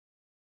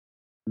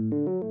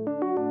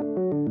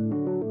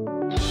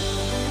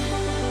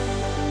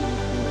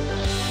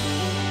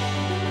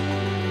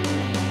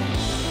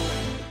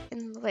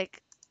And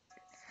like,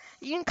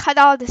 you can cut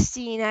out the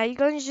scene. You're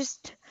going to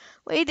just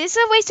wait. It's a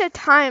waste of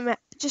time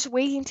just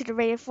waiting to the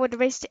race for the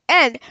race to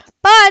end.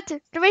 But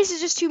the race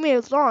is just 2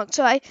 minutes long,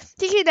 so I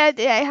thinking that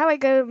I have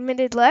like a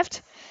minute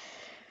left.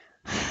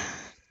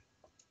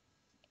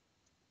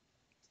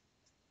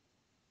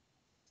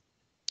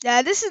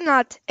 Yeah, this is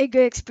not a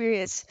good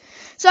experience.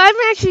 So I've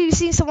actually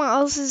seen someone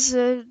else's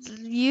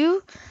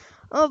view.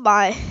 Oh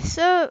my.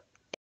 So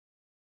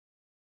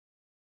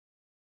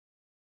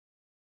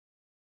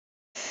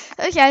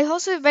okay, I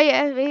also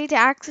ready to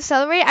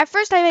accelerate. At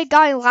first I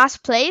got in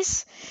last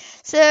place.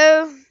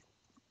 So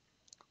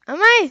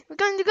alright, we're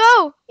going to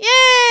go.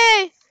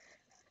 Yay!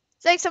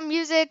 It's like some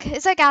music.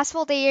 It's like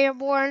Asphalt the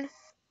Airborne.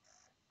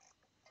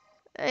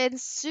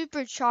 It's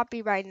super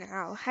choppy right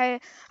now.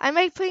 I'm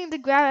like putting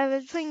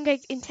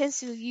like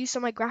intensive use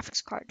on my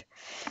graphics card.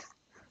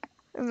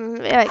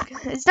 Like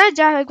it's not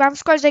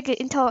graphics card. It's like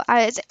it's Intel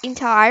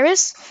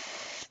Iris.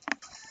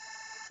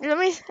 Let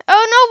me.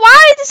 Oh no!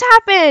 Why did this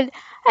happen?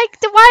 Like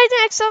why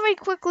didn't it accelerate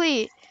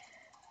quickly?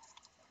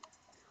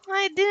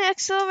 Why didn't it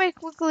accelerate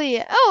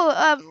quickly?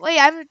 Oh wait,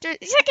 I'm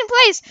second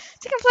place.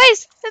 Second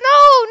place.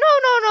 No no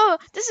no no!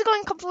 This is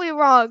going completely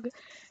wrong.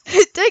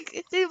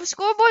 Like the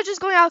scoreboard just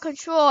going out of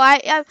control.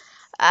 I'm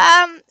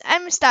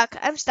stuck.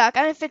 I'm stuck.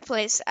 I'm in fifth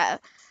place. No,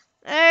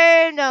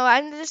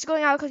 I'm just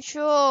going out of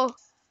control.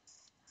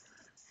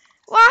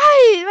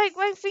 Why? Like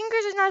my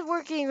fingers are not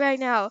working right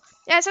now.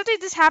 Yeah, something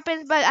just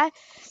happened, but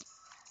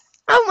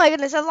oh my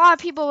goodness, a lot of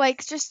people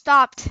like just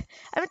stopped.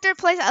 I'm in third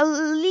place at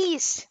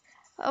least.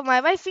 Oh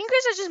my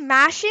fingers are just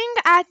mashing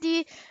at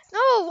the.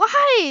 No,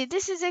 why?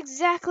 This is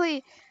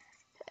exactly.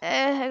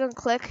 I don't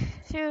click.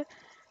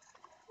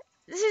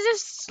 This is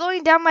just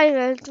slowing down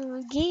my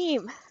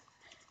game.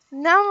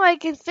 Now I'm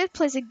like in fifth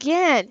place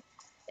again.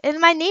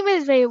 And my name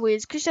is very weird.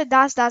 It's Krishna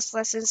Das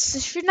Lessons.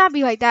 It should not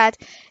be like that.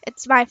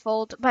 It's my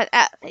fault. But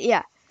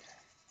yeah.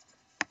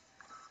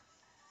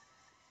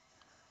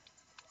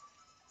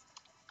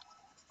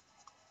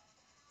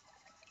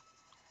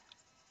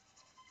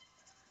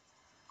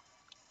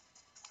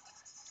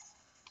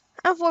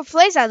 I'm fourth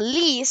place at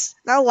least.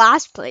 Not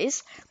last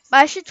place.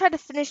 But I should try to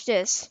finish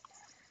this.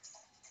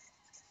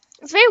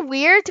 It's very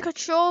weird to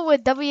control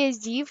with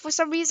WASD for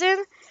some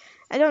reason.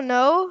 I don't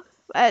know.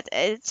 But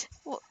it's.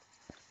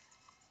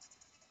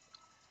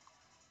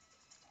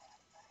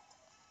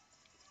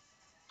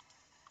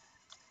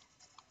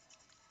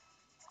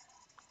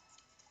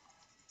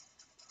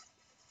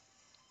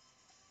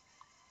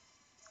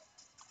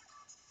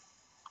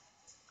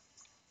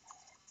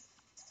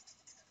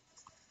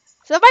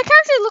 So my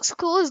character looks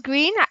cool as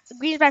green.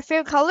 Green is my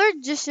favorite color.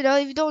 Just to know,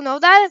 if you don't know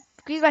that,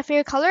 green is my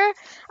favorite color.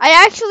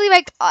 I actually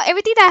like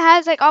everything that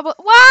has like almost.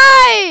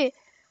 Why?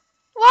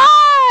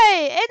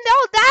 Why? And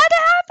all that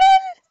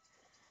happened?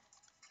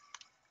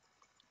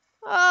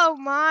 Oh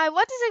my!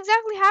 What is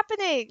exactly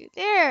happening?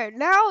 There.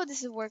 Now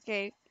this is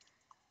working.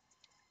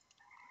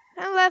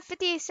 I'm left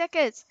 58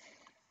 seconds.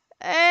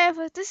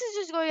 But this is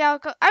just going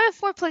out. I'm in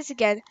fourth place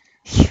again.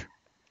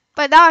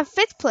 But now I'm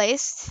fifth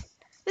place.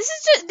 This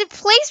is just the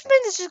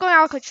placement is just going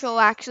out of control.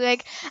 Actually,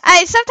 like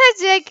I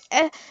sometimes like.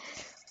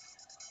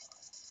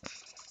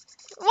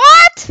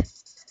 What?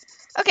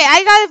 Okay,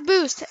 I got a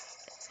boost.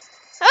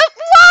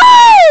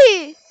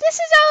 Why? This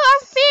is so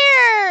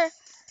unfair.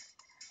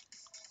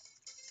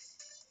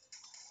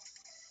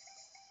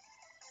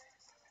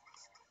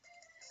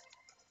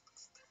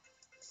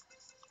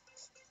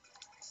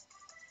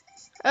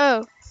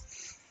 Oh,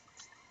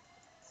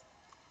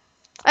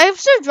 I'm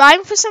still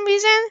driving for some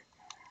reason.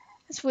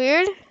 That's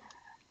weird.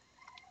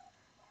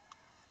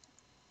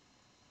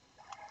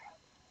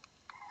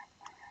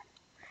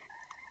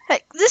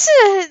 Like this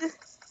is.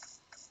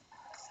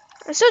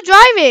 I'm still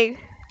driving.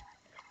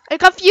 I'm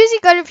confusing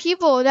other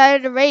people that are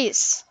in the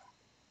race.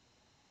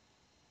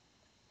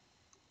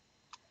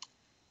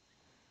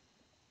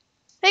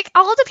 Like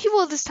all the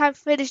people this time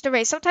finished the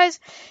race. Sometimes,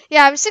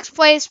 yeah, I'm sixth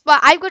place, but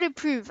I'm going to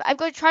improve. I'm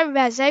going to try my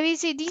best. I mean,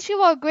 see, these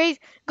people are great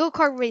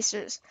go-kart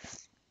racers.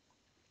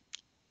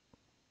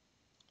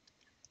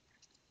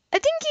 I'm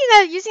thinking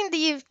that using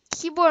the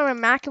keyboard on my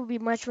Mac would be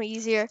much more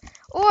easier,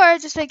 or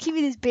just like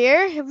keeping this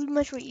bare, it would be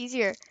much more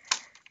easier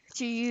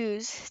to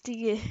use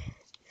the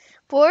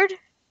board.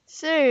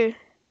 So,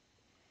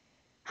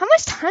 how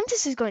much time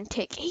this is going to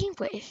take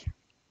anyway?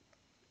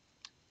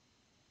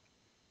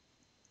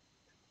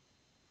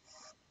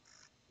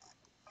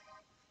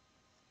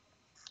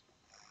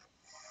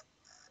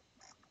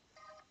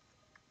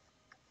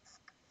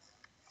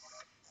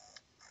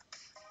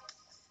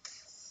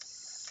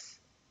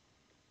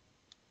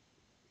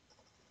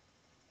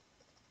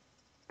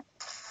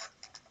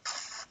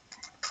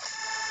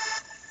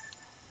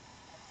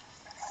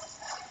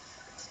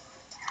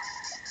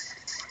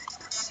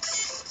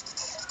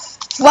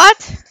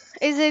 What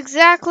is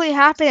exactly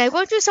happening? I'm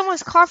going through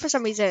someone's car for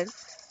some reason.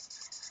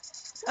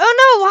 Oh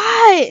no,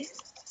 why?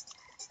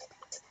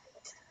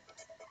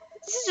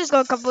 This is just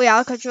going completely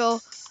out of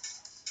control.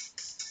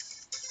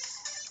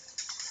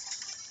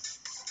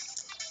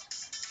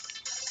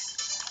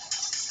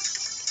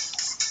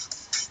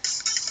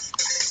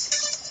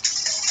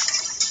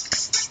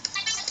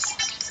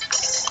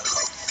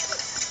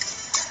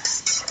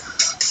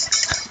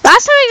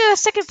 Last time I got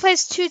second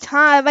place 2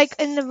 times, like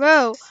in a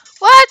row.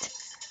 What?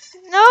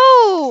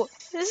 No!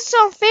 This is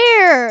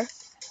unfair.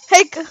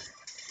 Like,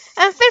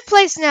 I'm fifth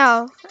place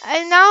now.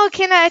 And now I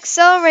cannot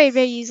accelerate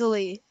very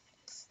easily.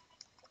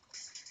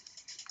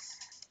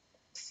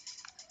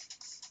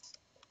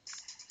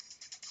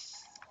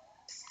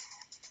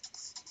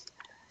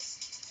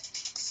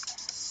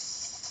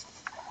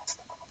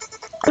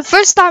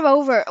 First time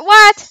over.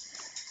 What?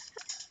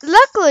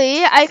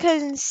 Luckily, I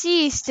can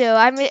see still.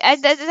 I mean, I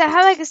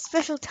have like a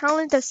special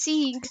talent of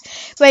seeing,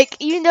 like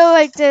even though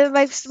like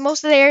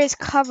most of the area is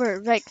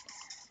covered. Like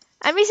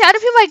I mean, see, other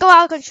people might go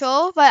out of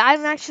control, but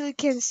I actually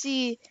can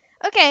see.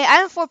 Okay,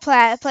 I'm fourth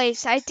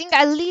place. I think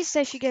at least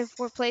I should get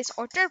fourth place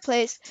or third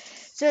place,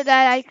 so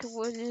that I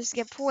could just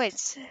get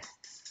points.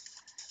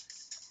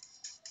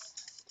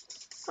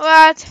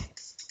 What?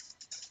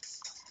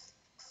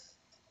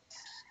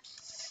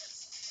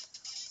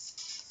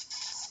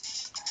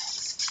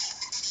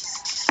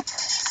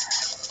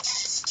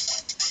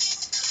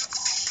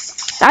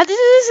 I did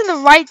this in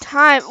the right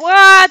time.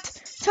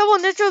 What? Turbo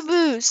nitro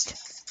boost.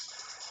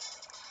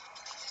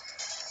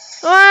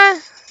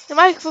 What?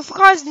 My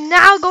car is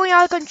now going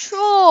out of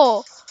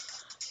control.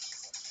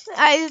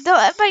 I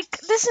don't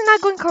like. This is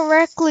not going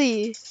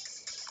correctly.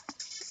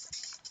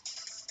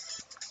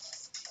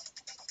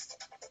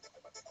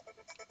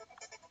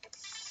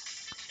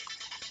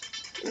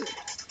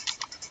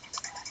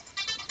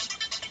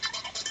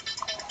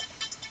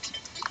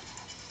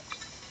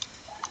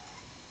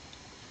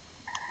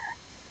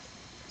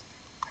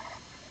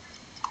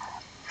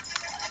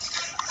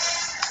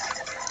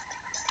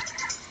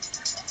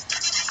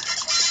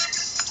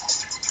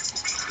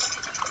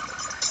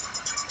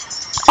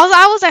 Also,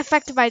 I was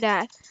affected by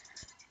that.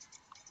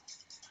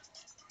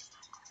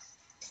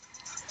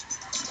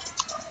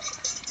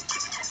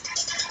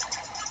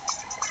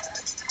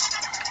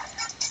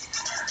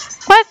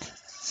 But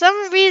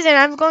some reason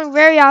I'm going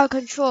very out of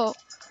control.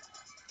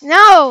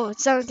 No,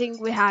 something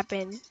will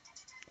happen.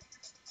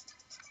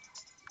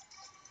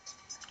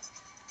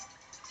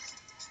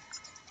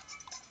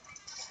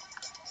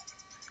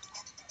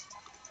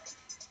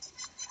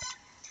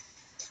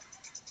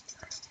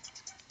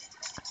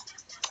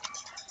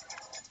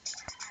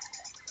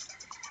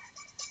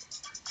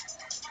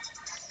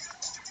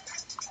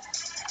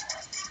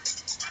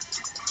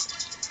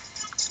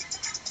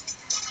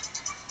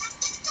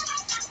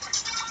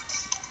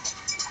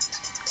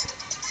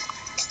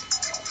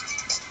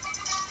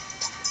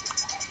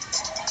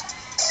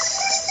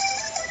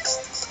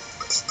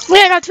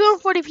 Wait, I got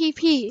 240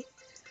 pp.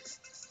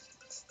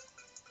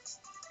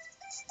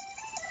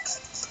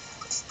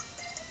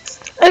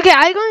 Okay,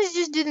 I'm going to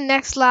just do the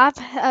next lap.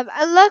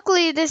 And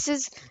luckily, this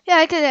is yeah,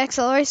 I can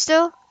accelerate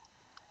still.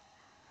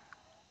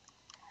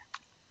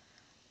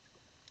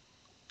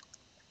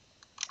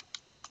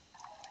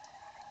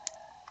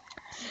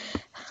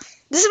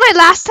 This is my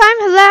last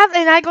time lap,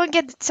 and I'm going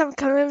to get some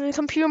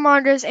computer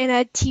monitors and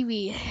a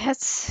TV.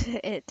 That's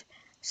it.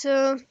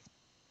 So.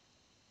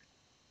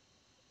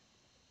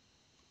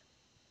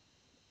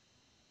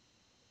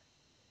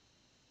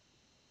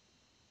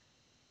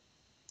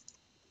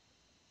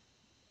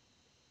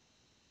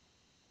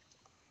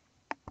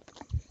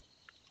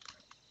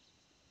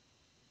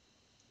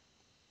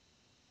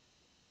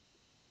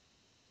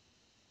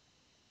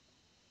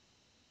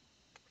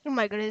 Oh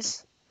my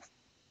goodness.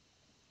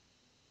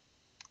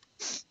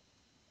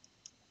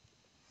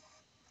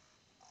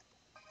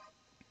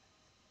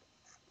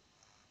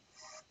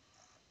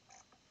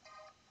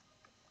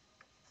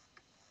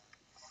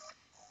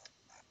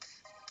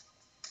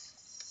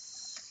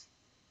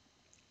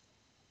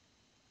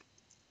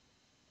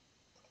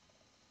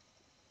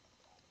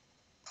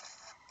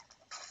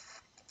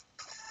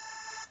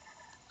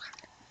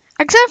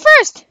 Except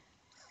first.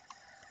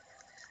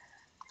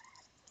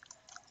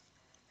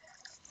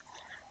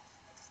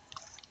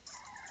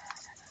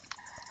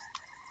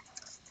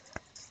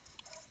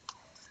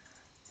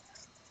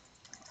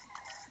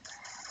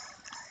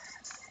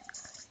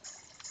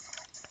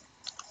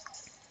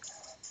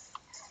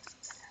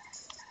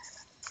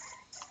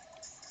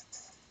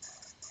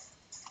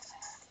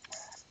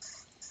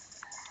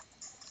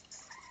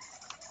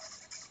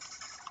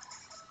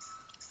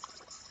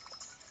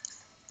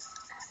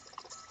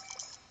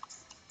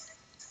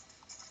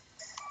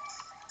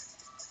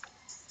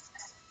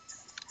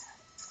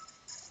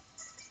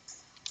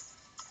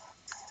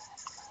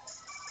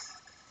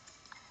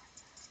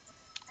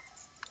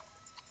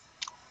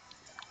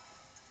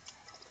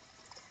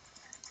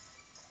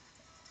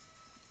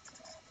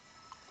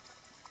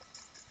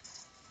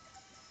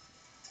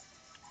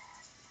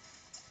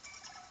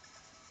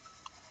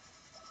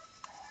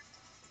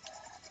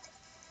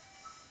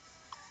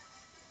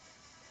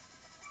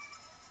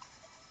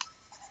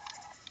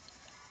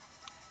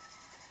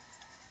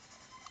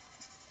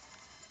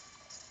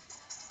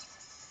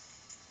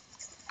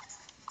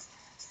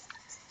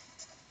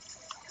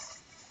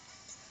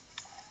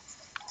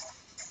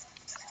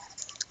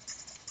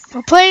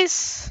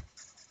 Place.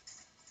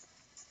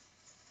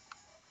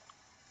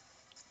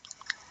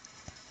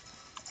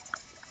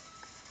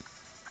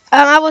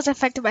 I was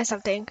affected by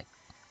something.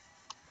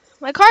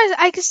 My car is,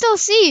 I can still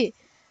see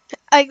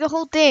like the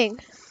whole thing.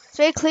 It's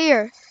very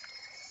clear.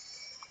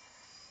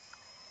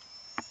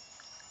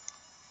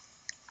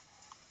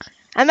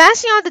 I'm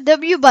mashing on the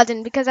W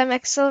button because I'm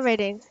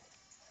accelerating.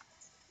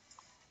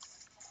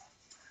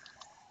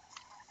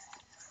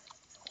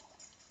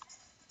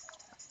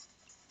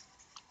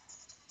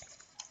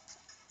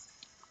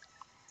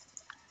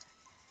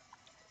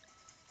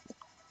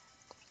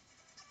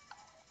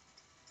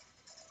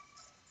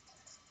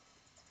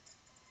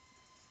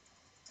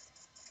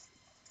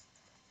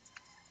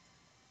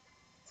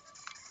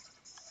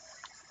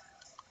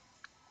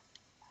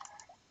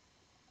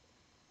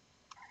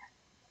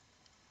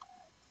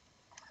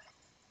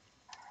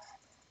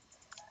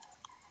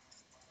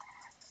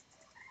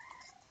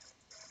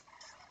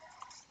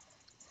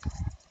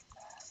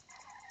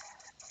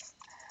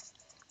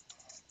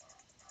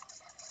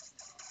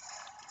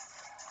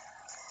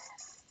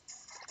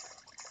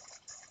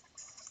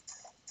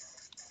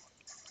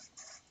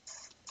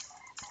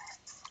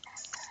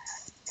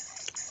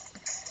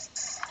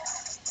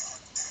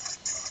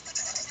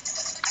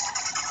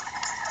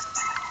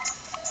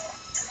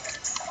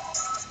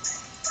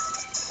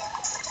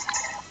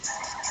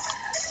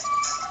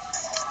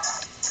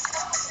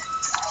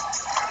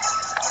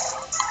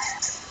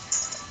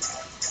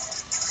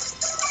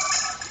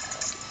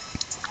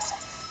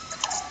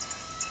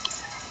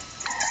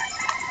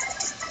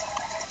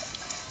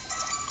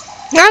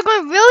 Now I'm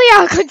going really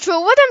out of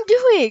control. What I'm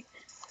doing?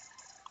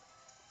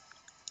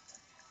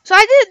 So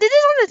I did this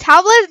on the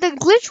tablet.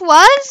 The glitch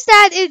was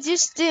that it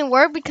just didn't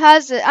work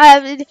because it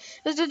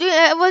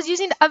was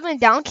using the up and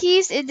down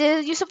keys.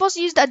 You're supposed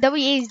to use the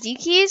WASD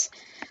keys.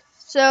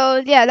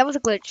 So yeah, that was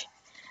a glitch.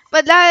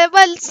 But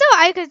still,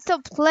 I could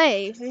still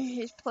play.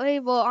 It's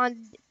playable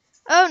on.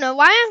 Oh no,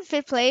 why am I in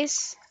fifth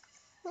place?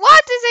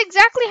 What is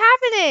exactly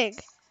happening?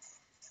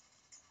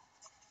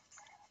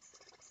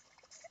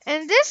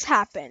 And this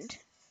happened.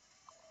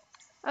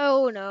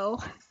 Oh no.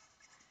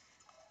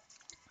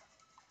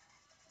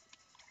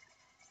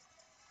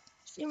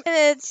 3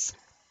 minutes.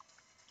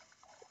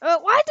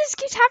 Why this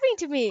keeps happening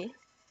to me?